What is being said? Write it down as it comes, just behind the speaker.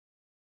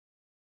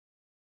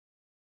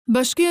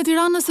Bashkia e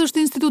Tiranës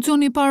është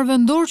institucioni i parë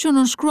vendor që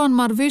nënshkruan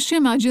marrëveshje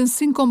me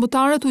Agjensinë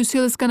Kombëtare të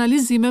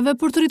Ujësjellës-Kanalizimeve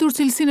për të rritur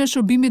cilësinë e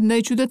shërbimit ndaj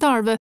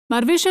qytetarëve.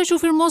 Marrëveshja që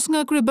u firmos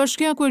nga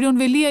kryebashkiaku Erjon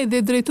Veliaj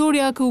dhe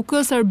drejtori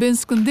AKUK-së Arben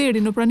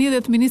Skënderi në prani edhe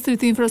të ministrit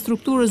të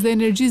Infrastrukturës dhe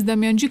Energjisë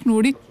Damian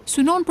Gjiknuri,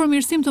 synon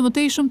përmirësim të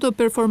mëtejshëm të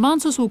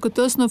performancës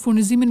UKT-së në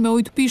furnizimin me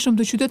ujë të pijshëm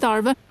të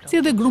qytetarëve,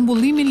 si edhe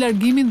grumbullimin,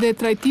 largimin dhe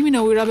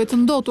trajtimin e ujrave të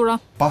ndotura.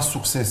 Pas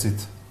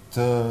suksesit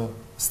të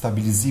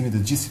stabilizimit të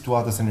gjithë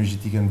situatës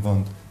energjetike në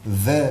vend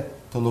dhe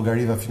të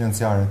llogarive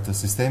financiare të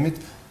sistemit,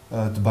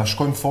 të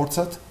bashkojmë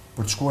forcat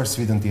për të shkuar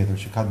sfidën tjetër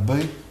që ka të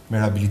bëjë me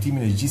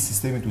rihabilitimin e gjithë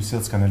sistemit të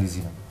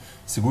Ujësjellës-Kanalizimeve.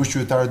 Sigurisht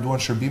qytetarët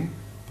duan shërbim,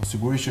 por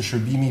sigurisht që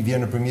shërbimi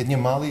vjen nëpërmjet një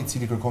malli i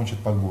cili kërkon që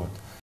të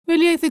paguhet.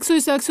 Veliaj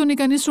theksoi se aksioni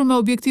ka nisur me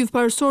objektiv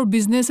parësor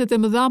bizneset e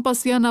mëdha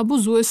pasi janë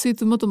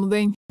abuzuesit më të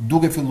mëdhenj.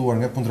 Duke filluar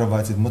nga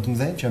kontrabajtësit më të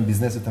mëdhenj, që janë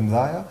bizneset e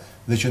mëdha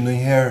dhe që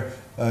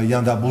ndonjëherë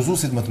janë dhe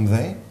abuzuesit më të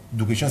mëdhenj,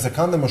 duke qenë se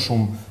kanë dhe më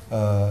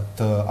shumë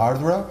të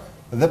ardhura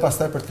dhe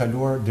pastaj për të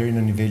kaluar deri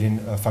në nivelin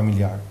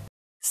familjar.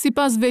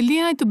 Sipas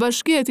Veliaj, të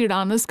Bashkia e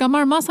Tiranës ka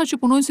marrë masa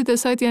që punonësit e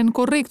saj janë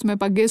korrekt me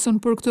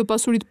pagesën për këtë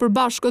pasuri të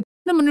përbashkët,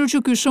 në mënyrë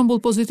që ky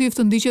shembull pozitiv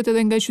të ndiqet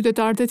edhe nga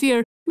qytetarët e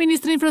tjerë.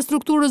 Ministri i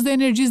Infrastrukturës dhe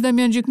Energjisë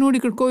Damian Gjiknuri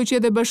kërkoi që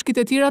edhe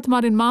bashkitë e tjera të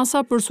marrin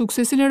masa për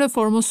suksesin e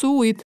reformës së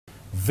ujit.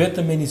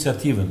 Vetëm me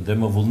iniciativën dhe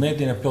me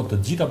vullnetin e plot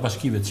të gjitha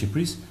bashkive të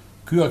Shqipërisë,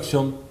 ky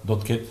aksion do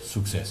të ketë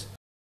sukses.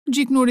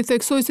 Gjiknuri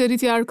theksoi se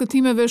rritja e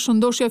arkëtimeve,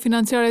 shëndoshja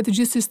financiare e të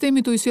gjithë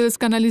sistemit të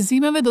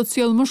Ujësjellës-Kanalizimeve do të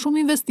sjellë më shumë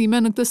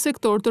investime në këtë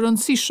sektor të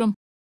rëndësishëm.